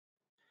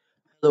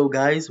Hello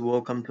guys,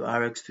 welcome to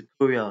RX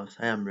Tutorials.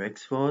 I am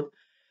Rexford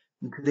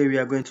and today we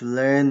are going to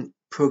learn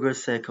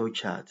progress cycle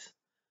charts.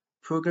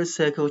 Progress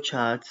cycle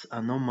charts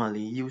are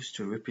normally used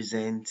to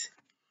represent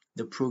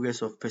the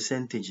progress of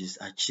percentages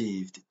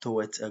achieved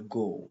towards a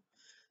goal.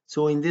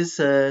 So in this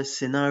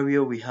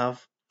scenario we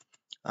have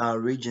our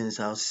regions,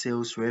 our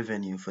sales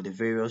revenue for the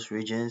various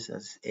regions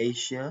as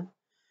Asia,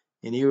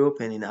 in Europe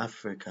and in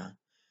Africa.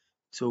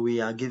 So we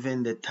are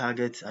given the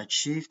targets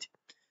achieved,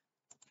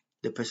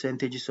 the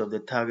percentages of the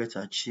targets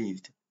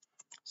achieved.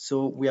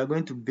 So we are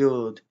going to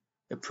build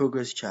a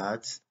progress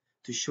chart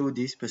to show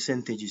these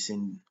percentages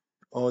in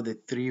all the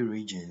three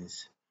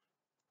regions.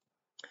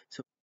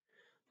 So,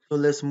 so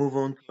let's move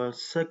on to our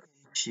second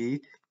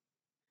sheet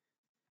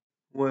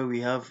where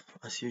we have,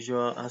 as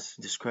usual, as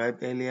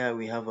described earlier,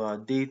 we have our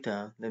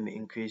data. Let me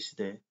increase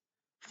the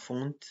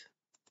font.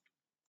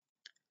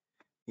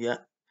 Yeah.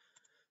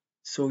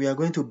 So we are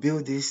going to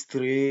build these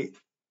three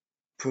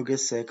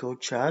progress cycle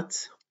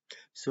charts.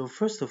 So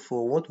first of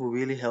all, what will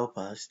really help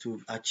us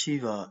to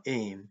achieve our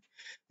aim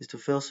is to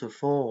first of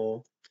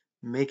all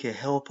make a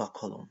helper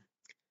column.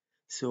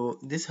 So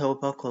this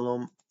helper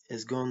column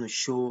is going to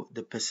show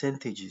the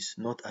percentages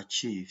not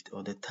achieved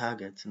or the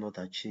targets not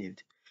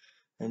achieved.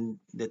 And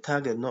the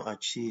target not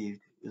achieved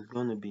is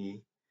going to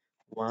be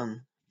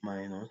 1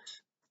 minus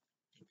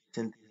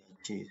percentage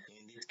achieved. So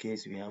in this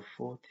case, we have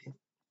 40. We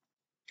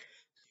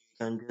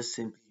can just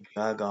simply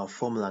drag our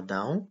formula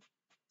down.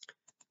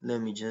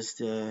 Let me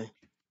just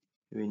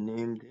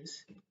rename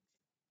this.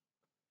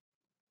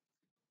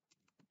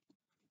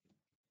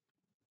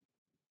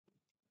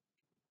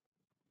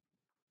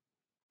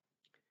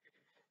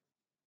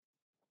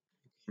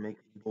 Make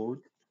it bold.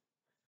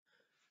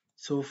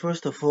 So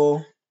first of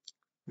all,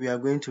 we are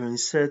going to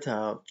insert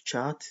our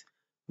chart.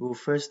 We'll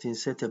first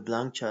insert a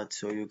blank chart,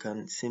 so you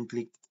can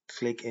simply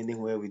click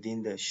anywhere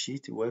within the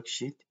sheet,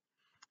 worksheet,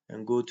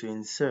 and go to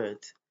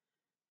insert,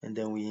 and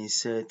then we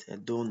insert a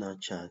donut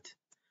chart.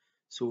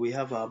 So we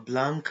have our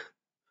blank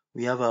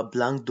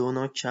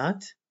donut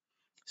chart.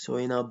 So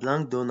in our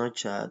blank donut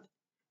chart,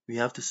 we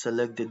have to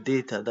select the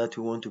data that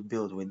we want to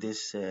build with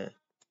this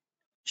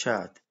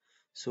chart.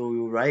 So we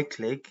right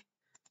click,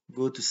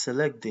 go to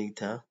select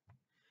data,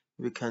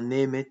 we can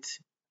name it,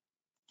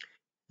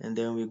 and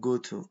then we go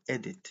to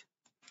edit.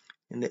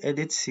 In the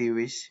edit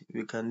series,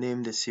 we can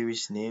name the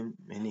series name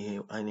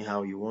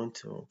anyhow you want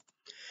to.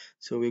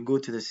 So we go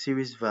to the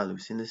series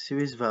values. In the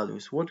series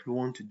values, what we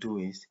want to do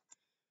is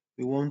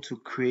we want to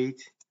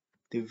create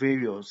the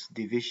various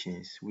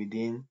divisions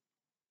within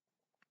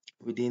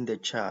the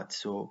chart.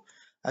 So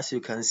as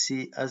you can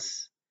see,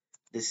 as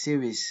the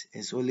series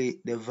is only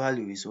the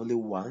value is only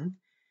 1,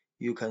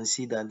 you can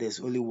see that there's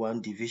only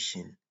one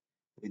division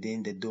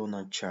within the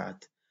donut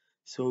chart.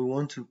 So we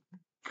want to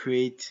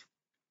create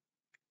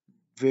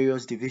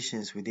various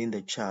divisions within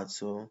the chart.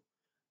 So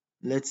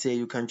let's say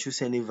you can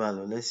choose any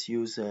value. Let's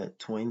use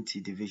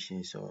 20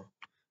 divisions or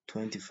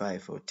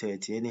 25 or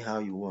 30, anyhow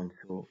you want.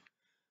 So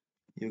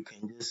you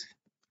can just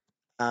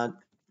add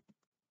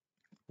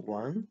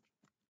 1,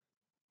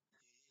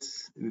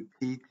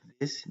 repeat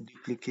this,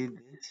 duplicate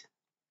this.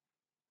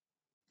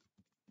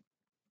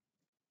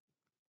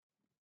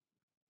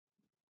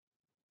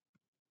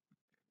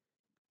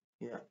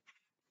 Yeah,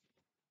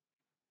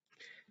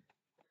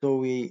 so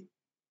we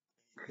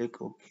click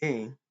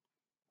OK.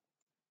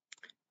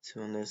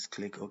 So let's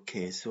click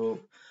OK. So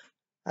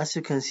as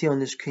you can see on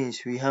the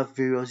screens, we have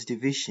various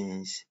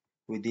divisions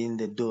within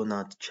the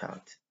donut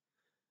chart.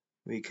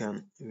 We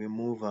can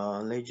remove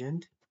our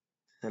legend,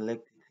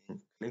 select it and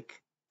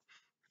click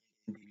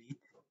delete.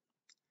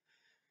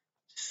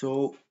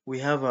 So we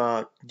have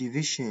our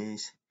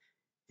divisions.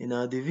 In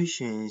our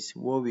divisions,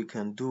 what we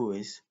can do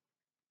is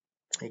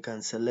I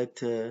can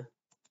select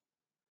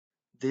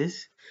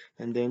this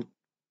and then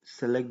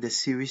select the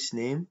series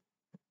name.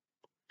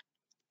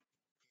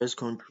 Press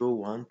Ctrl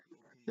 1 to open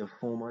the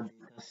format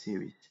data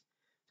series.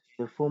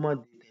 The format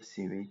data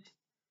series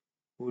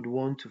would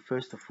want to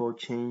first of all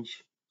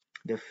change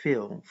the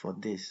fill for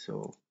this.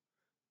 So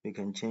we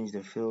can change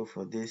the fill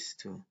for this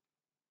to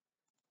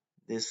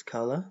this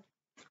color,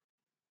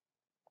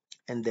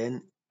 and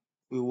then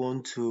we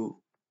want to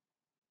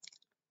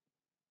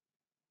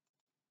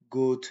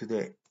go to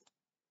the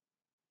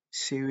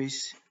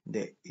series,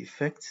 the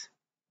effects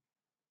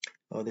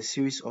or the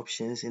series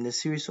options. In the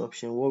series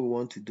option, what we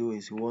want to do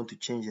is we want to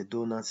change the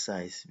donut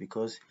size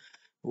because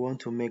we want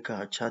to make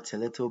our chart a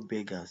little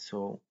bigger.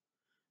 So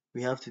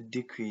we have to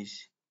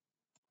decrease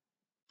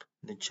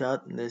the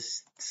chart.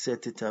 Let's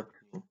set it up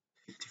to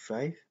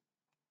 55.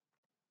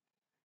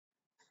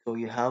 So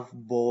you have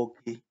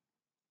bulky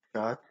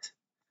chart.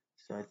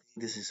 So I think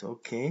this is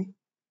okay.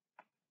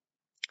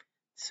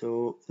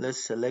 So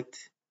let's select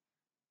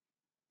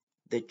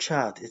the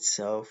chart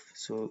itself.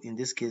 So in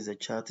this case, the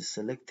chart is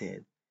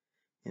selected.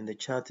 In the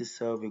chart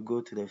itself, we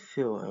go to the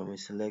fill and we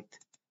select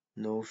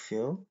no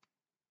fill.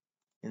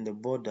 In the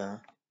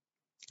border,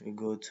 we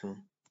go to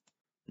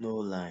no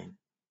line.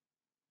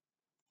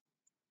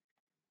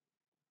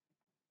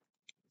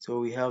 So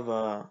we have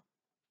our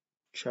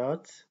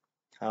chart,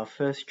 our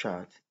first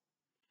chart.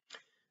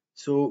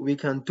 So we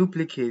can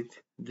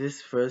duplicate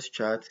this first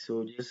chart.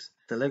 So just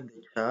select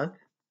the chart,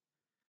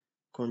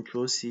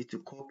 Control C to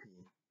copy,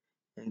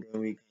 and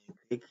then we can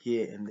click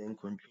here and then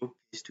Control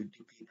Paste to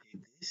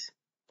duplicate this.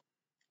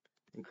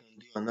 We can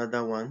do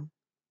another one.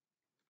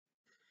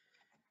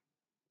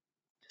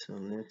 So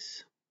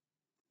let's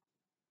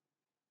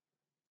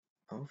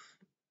off.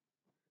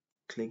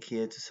 Click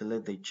here to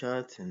select the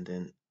chart, and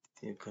then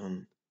you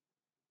can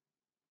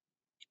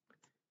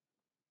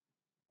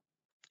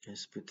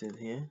just put it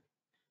here.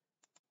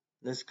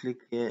 Let's click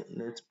here.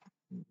 Let's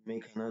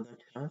make another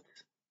chart.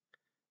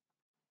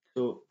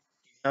 So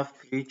you have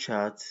three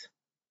charts.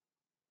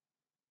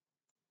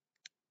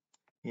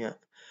 Yeah.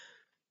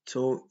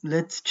 So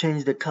let's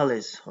change the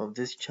colors of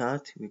this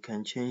chart. We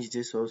can change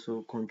this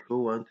also.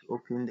 Control 1 to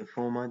open the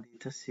format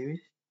data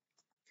series.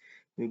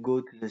 We go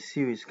to the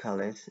series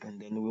colors,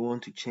 and then we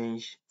want to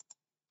change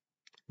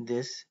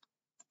this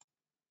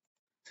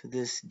to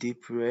this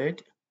deep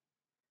red,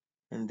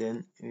 and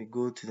then we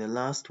go to the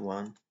last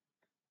one,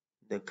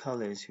 the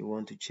colors. We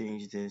want to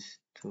change this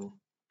to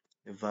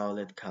the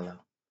violet color.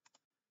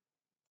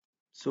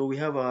 So we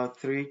have our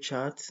three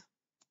charts.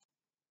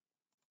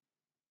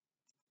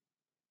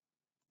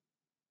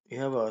 We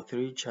have our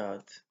three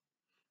charts.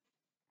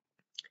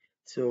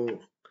 So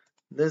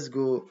let's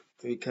go.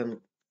 We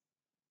can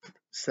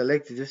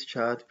select this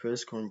chart,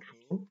 press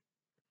Control,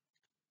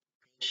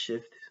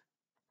 Shift.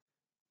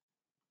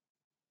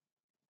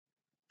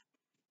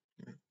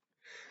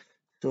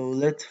 So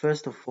let's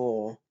first of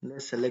all,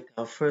 let's select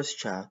our first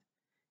chart.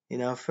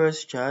 In our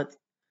first chart,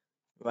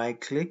 right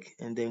click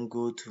and then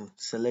go to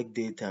select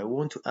data. I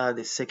want to add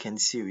a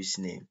second series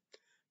name.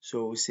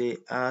 So we say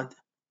add,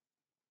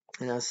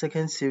 in our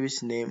second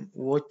series name,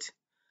 what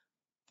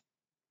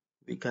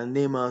we can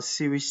name our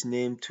series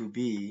name to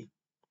be.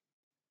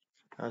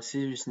 Let's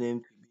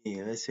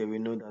say we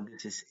know that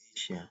this is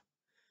Asia.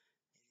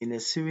 In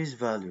the series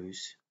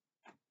values,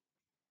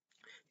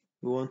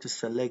 we want to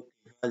select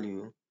the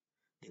value,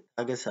 the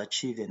targets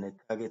achieved and the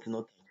target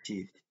not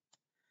achieved.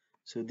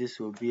 So this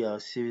will be our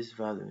series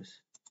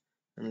values.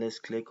 And let's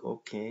click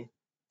OK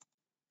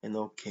and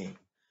OK.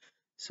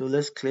 So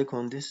let's click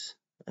on this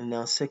in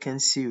our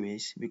second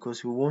series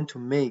because we want to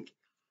make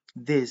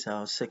this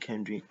our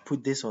secondary,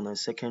 put this on our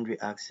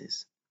secondary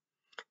axis.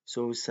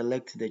 So we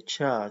select the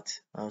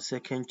chart, our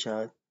second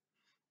chart,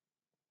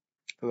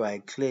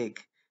 right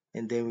click,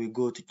 and then we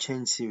go to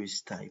change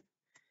series type.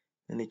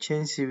 In the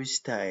change series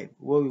type,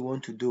 what we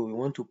want to do, we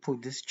want to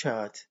put this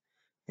chart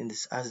in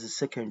this as the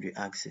secondary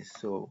axis.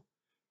 So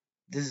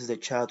this is the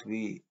chart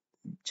we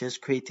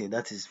just created,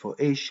 that is for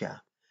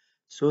Asia.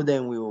 So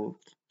then we will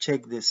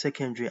check the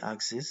secondary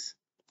axis.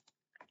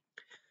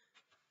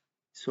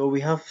 So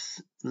we have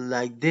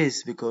like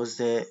this because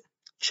the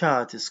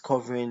chart is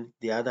covering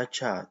the other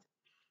chart.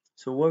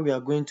 So what we are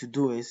going to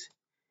do is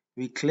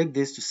we click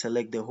this to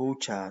select the whole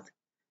chart,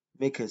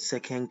 make a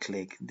second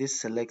click.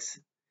 This selects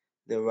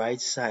the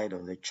right side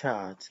of the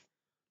chart.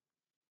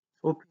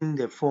 Open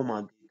the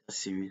format data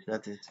series,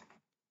 that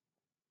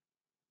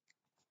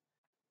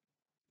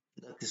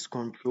is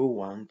Control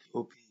 1 to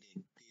open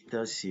the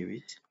data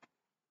series.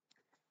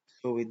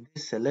 So with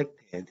this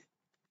selected,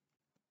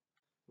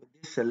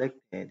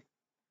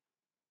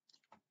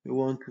 we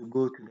want to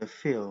go to the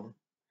fill,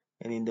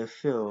 and in the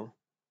fill,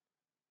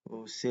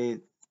 we'll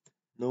say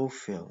no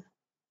fill.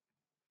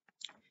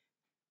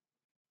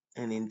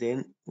 And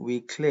then we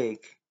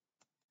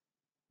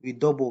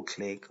double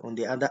click on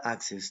the other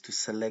axis to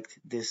select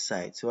this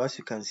side. So as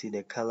you can see,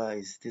 the color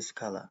is this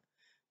color.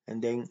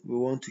 And then we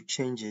want to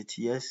change it,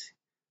 yes,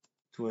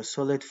 to a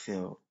solid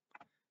fill.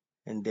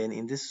 And then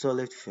in this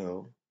solid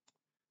fill,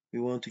 we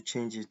want to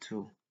change it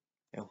to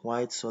a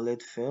white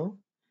solid fill.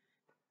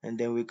 And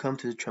then we come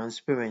to the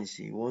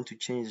transparency. We want to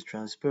change the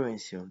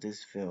transparency of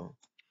this fill.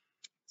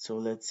 So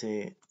let's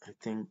say, I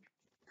think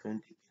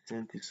 20%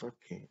 is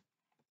okay.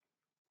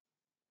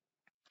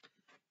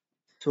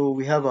 So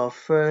we have our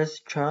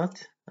first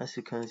chart, as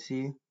you can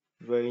see,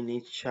 very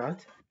neat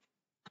chart.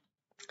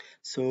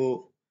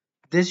 So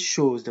this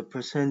shows the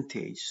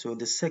percentage. So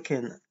the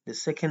second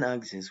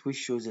axis, which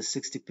shows the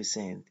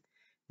 60%,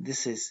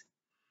 this is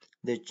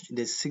the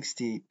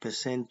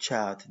 60%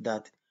 chart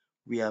that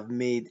we have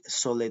made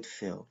solid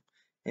fill.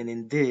 And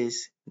in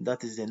this,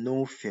 that is the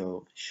no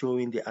fill,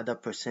 showing the other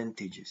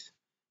percentages.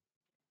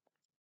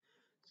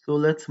 So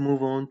let's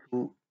move on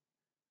to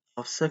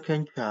our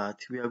second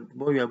chart.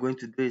 What we are going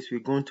to do is we're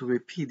going to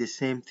repeat the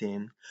same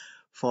thing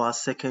for our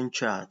second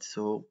chart.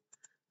 So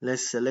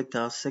let's select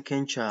our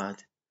second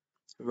chart,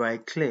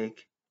 right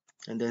click,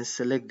 and then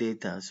select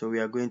data. So we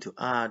are going to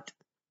add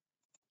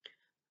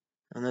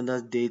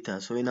another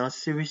data. So in our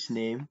series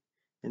name,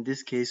 in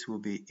this case will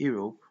be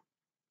Europe,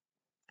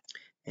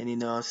 and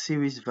in our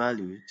series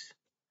values,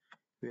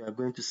 we are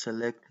going to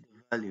select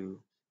the value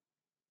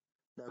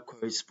that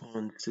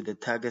corresponds to the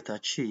target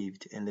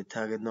achieved and the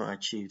target not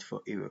achieved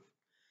for Europe.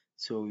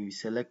 So we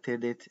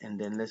selected it, and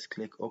then let's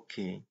click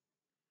OK.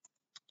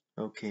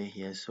 OK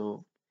here.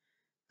 So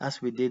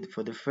as we did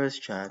for the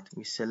first chart,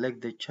 we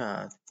select the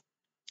chart,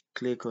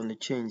 click on the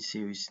change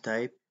series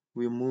type,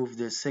 we move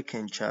the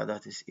second chart,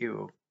 that is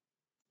arrow,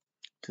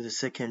 to the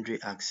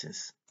secondary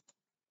axis.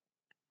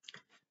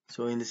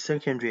 So in the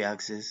secondary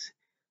axis,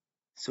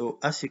 so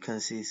as you can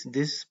see,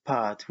 this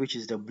part, which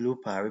is the blue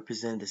part,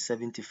 represents the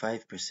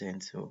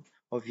 75%. So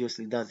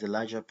obviously that's the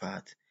larger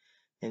part.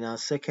 And our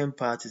second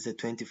part is the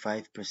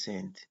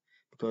 25%,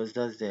 because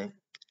there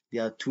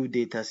are two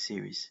data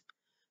series.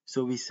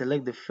 So we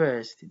select the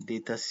first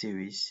data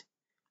series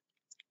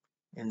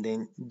and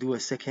then do a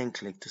second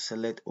click to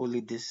select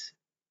only this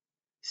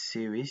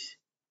series,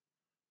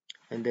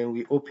 and then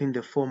we open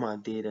the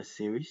format data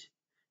series,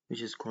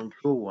 which is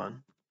control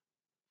 1.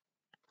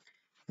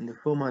 In the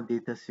format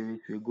data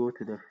series, we go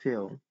to the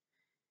fill,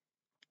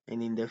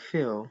 and in the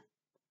fill,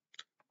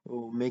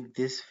 we'll make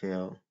this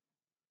fill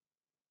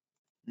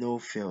no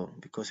fill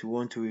because we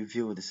want to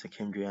reveal the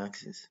secondary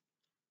axis.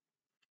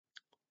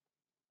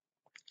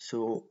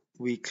 So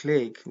we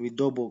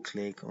double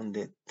click on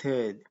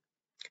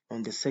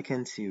the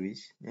second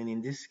series, and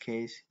in this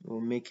case,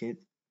 we'll make it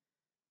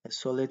a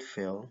solid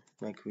fill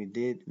like we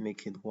did,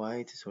 make it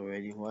white, it's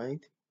already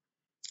white.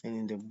 And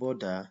in the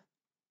border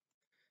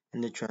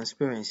and the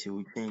transparency,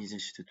 we change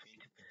this to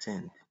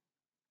 20%.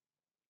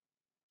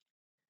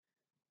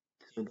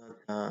 So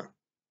that's our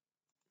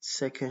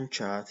second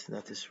chart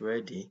that is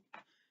ready.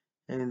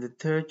 And in the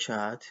third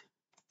chart,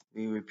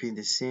 we repeat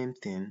the same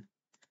thing.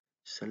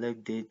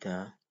 Select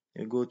data,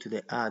 we go to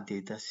the add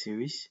data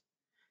series,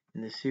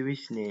 and the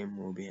series name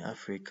will be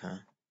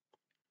Africa,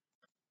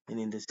 and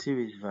in the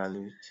series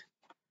values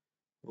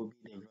will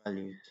be the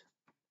values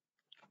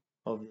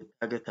of the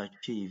target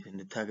achieved and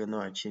the target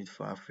not achieved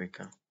for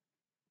Africa.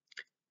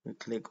 We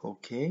click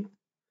OK,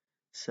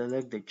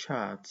 select the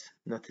chart,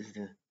 that is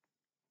the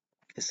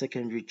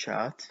secondary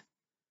chart,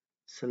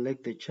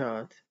 select the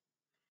chart,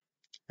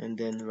 and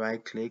then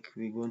right click.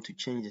 We're going to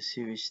change the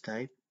series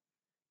type,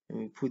 and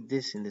we put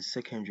this in the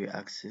secondary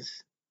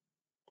axis.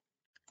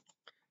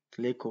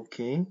 Click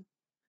OK,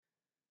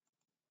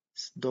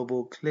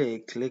 double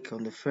click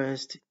on the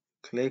first,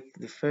 click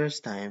the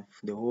first time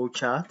for the whole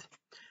chart,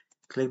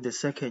 click the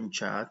second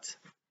chart,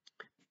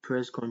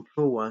 press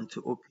Ctrl 1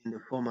 to open the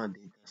format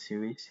data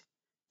series.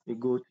 We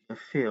go to the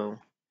fill.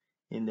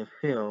 In the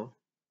fill,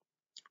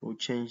 we'll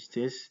change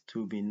this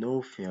to be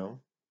no fill.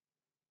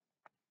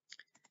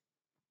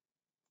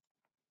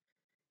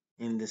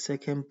 In the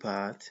second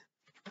part,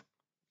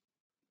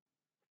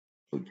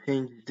 we'll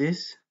change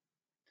this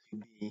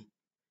to be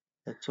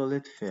a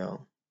solid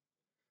fill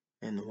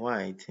and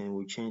white, and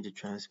we'll change the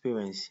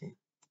transparency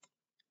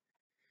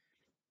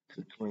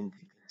to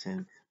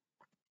 20%.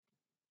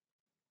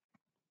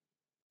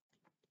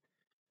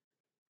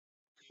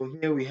 So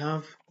here we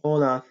have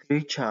all our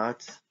three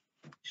charts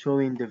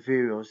showing the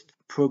various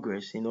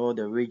progress in all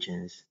the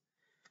regions.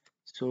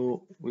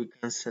 So we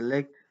can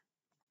select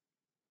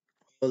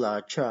all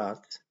our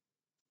charts,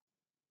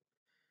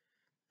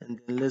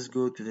 and then let's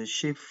go to the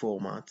shape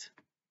format,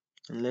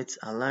 and let's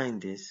align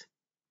this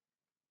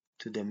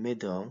to the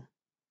middle,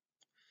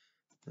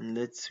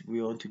 and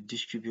we want to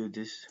distribute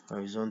this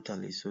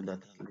horizontally so that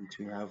at least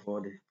we have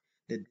all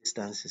the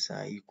distances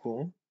are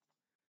equal,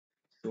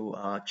 so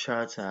our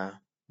charts are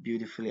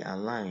beautifully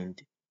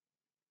aligned.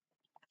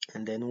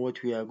 And then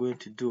what we are going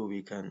to do,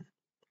 we can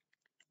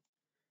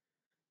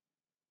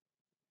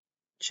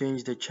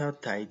change the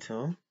chart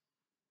title.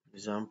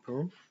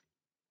 Example,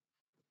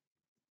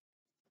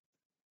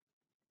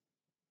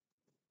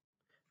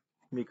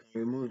 we can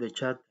remove the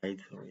chart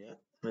title. Yeah,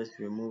 let's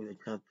remove the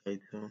chart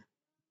title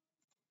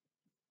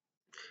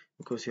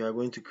because we are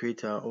going to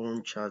create our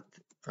own chart,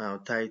 our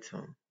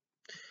title.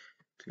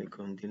 Click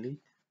on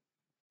delete.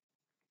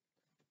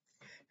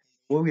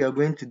 What we are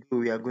going to do,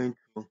 we are going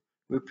to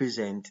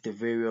represent the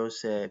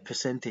various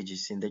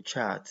percentages in the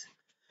chart.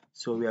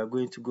 So we are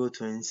going to go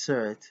to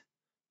insert,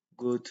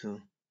 go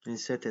to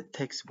insert a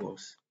text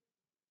box.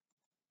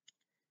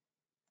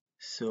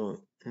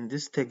 So in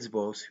this text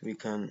box, we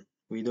can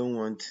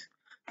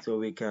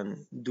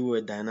do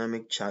a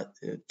dynamic chart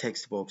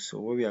text box.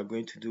 So what we are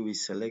going to do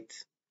is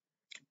select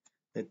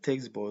the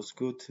text box,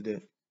 go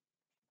to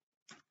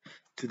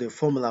the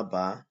formula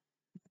bar.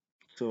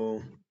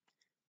 So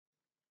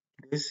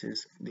this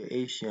is the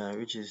Asia,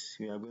 which is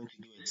we are going to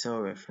do a cell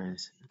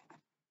reference.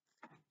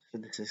 So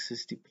this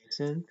is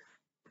 60%.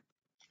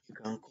 You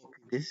can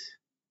copy this,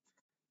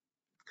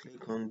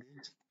 click on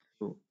this,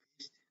 so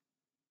paste.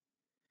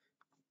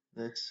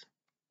 Let's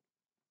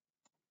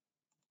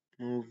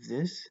move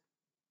this.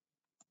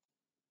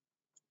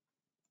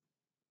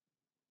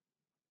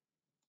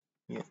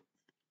 Yeah,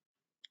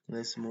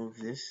 let's move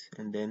this,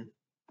 and then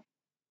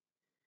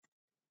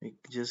we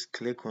just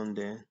click on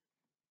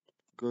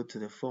go to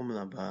the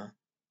formula bar,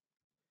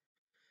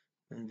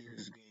 and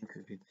this is going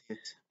to be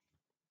this.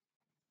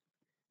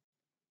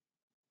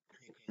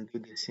 You can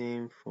do the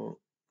same for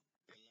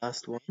the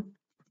last one.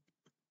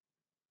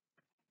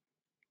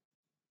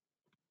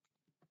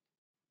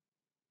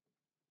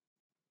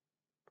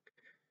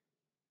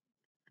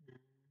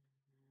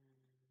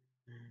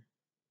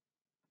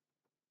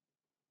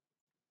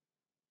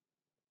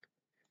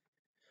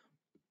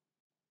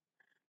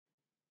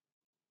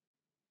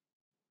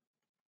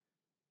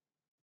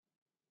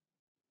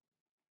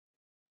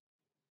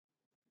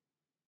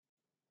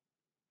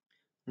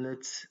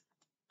 Let's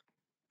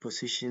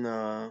position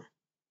our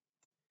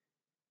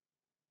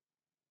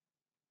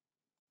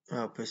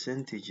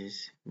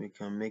percentages. We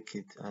can make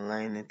it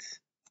align it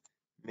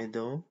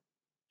middle.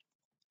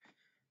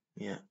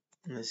 Yeah,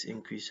 let's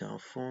increase our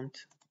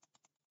font.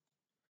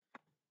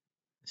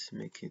 Let's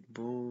make it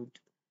bold.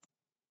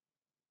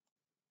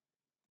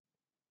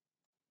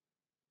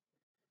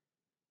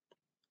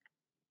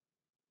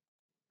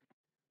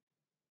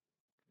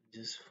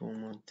 Just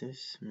format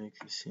this, make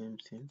the same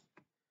thing.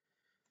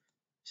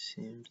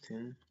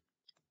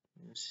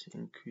 Let's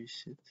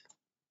increase it.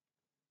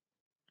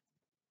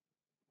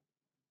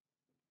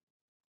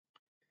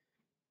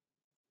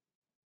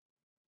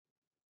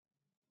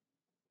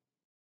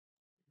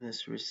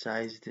 Let's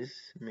resize this,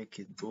 make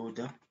it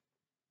bolder.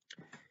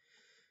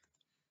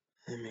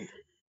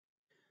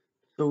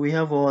 So we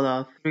have all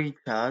our three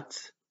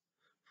charts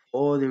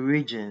for all the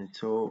regions.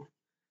 So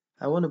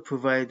I want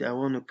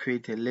to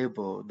create a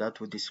label that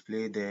will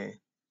display the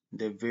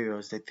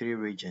three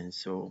regions.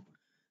 So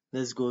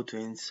let's go to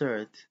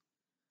insert.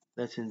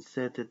 Let's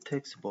insert a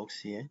text box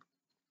here.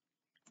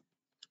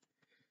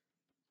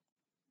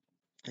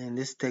 In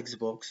this text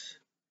box,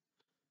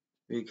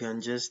 we can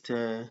just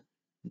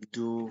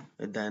do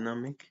a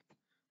dynamic,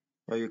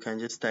 or you can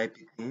just type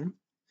it in.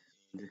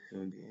 This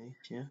will be it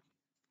here.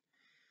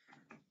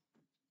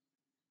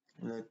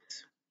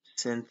 Let's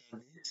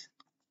center this,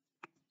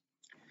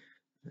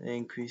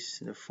 increase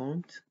the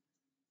font.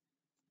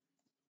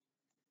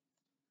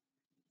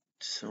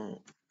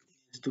 So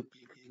let's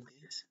duplicate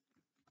this.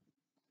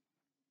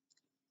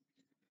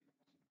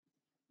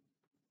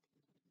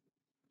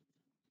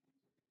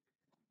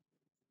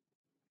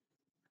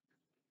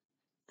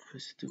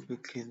 Let's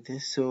duplicate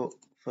this. So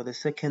for the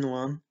second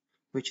one,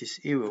 which is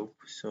Europe,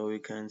 so we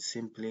can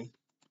simply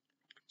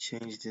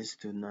change this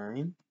to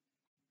 9,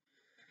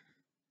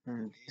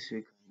 and this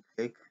we can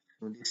click.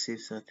 So this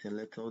saves us a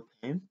little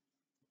time.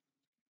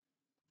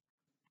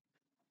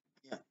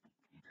 Yeah,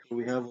 so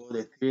we have all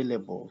the three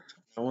labels.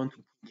 I want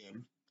to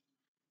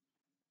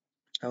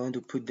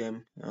put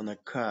them on a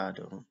card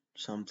or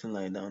something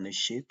like that, on a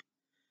shape.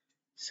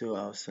 So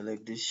I'll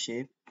select this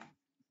shape.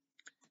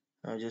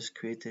 I'll just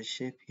create a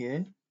shape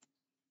here.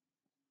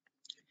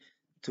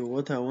 So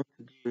what I want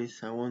to do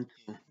is I want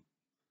to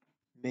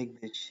make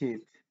the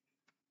shape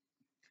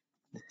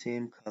the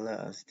same color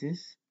as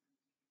this.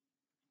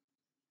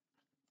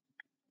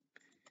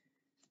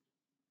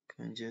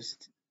 Can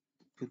just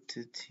put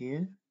it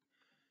here.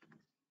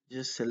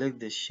 Just select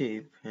the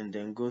shape and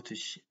then go to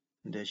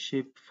the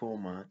shape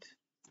format.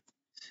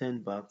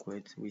 Send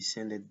backwards. We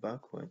send it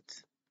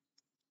backwards.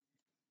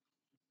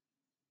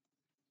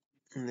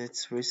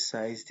 Let's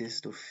resize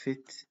this to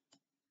fit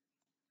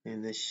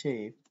in the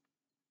shape.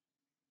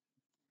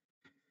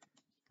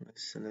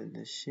 Let's select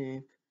the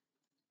shape.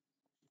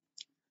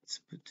 Let's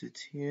put it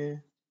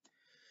here.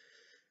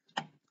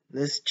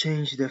 Let's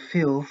change the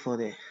fill for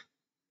the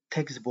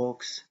text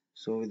box.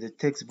 So with the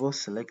text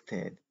box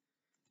selected,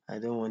 I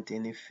don't want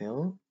any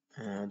fill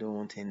and I don't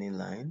want any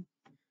line.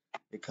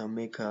 We can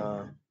make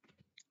our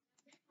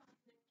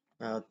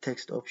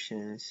text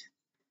options.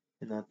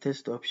 In our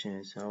text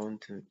options, I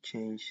want to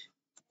change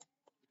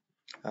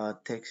our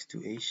text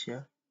to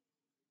Asia,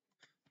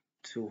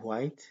 to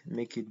white,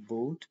 make it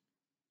bold.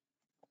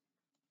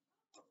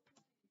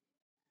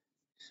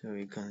 So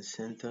we can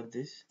center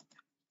this.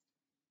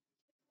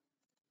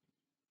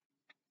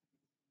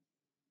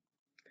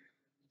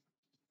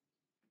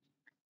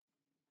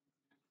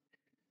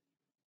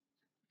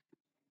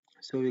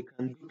 So we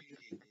can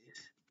duplicate this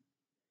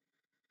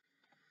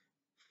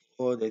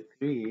for the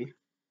three,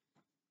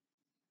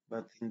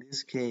 but in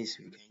this case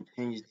we can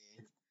change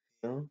the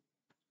fill.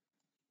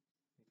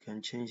 We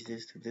can change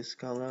this to this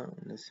color.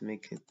 Let's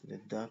make it the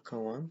darker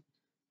one.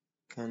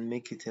 Can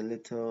make it a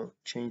little,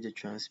 change the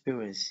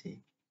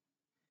transparency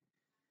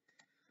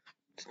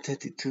to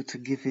 32 to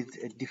give it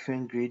a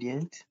different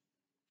gradient.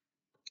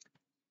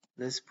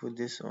 Let's put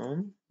this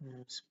on.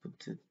 Let's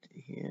put it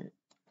here.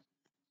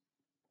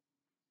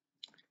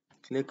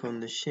 Click on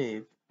the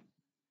shape.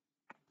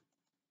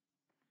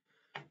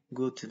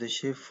 Go to the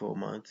shape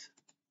format.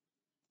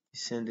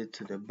 Send it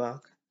to the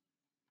back.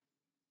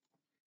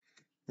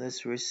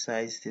 Let's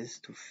resize this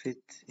to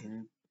fit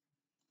in.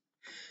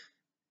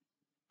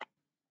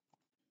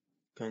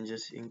 Can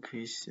just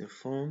increase the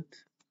font.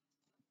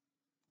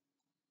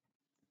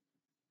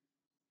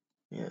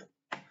 Yeah.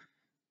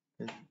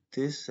 With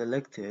this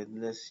selected,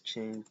 let's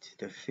change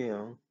the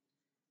fill.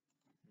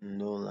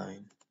 No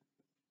line.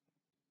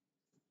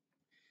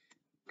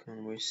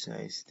 Can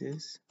resize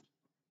this.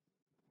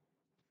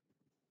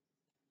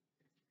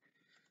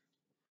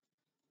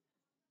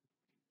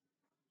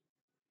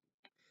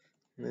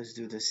 Let's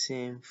do the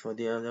same for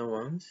the other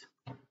ones.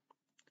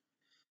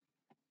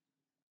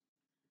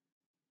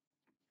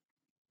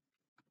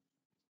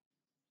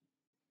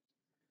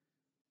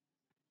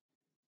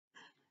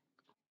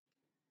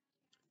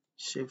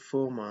 Shape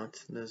format.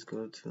 Let's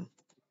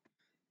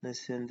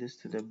send this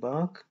to the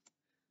back.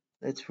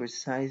 Let's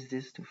resize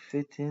this to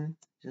fit in,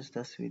 just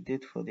as we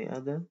did for the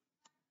other.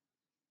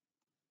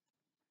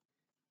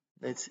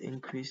 Let's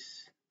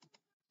increase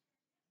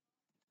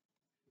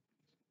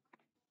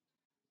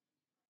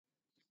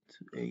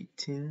to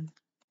 18.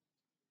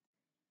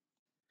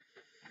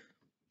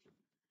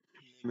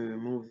 Let me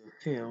remove the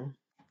fill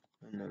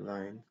on the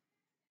line.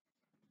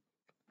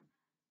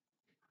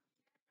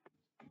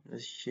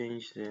 Let's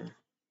change the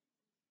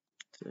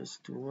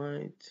text to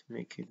white,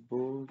 make it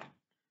bold.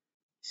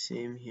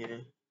 Same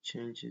here,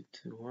 change it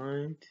to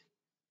white,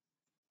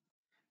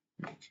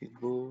 make it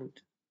bold.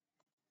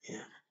 Yeah.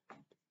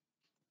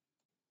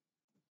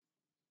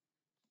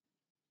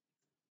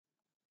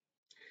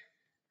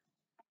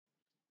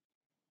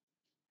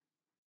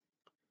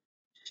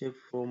 Shape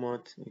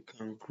format, we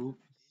can group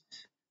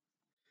this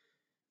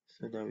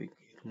so that we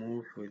can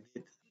move with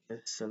it.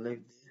 Let's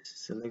select this,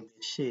 select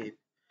the shape,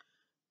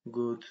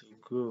 go to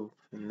group,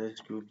 and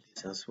let's group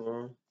this as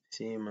well,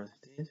 same as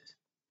this.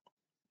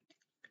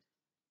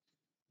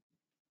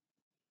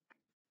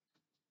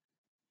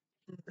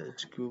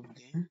 Let's group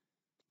them.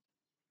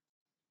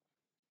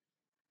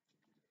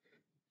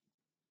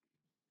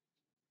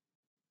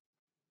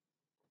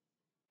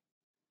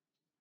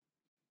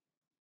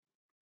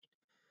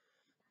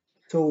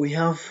 So we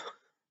have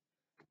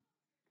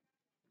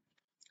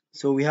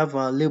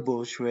our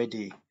labels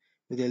ready,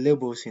 with the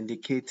labels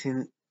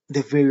indicating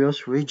the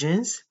various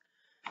regions.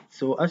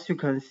 So as you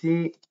can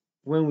see,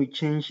 when we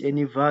change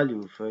any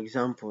value, for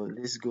example,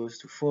 this goes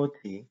to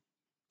 40,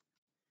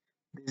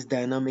 this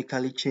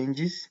dynamically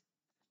changes.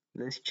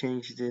 Let's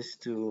change this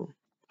to,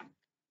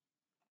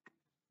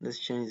 let's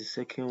change the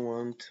second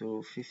one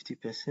to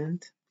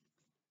 50%,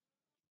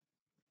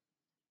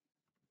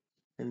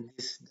 and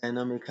this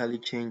dynamically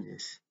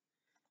changes.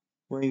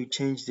 When you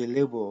change the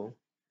label,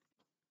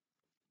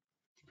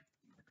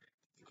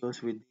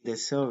 because we did the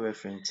cell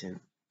referencing,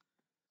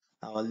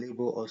 our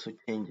label also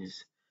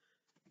changes.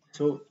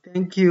 So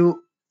thank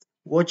you.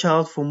 Watch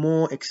out for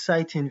more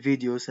exciting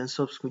videos and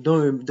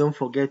subscribe. Don't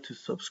forget to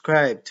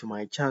subscribe to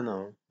my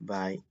channel.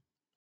 Bye.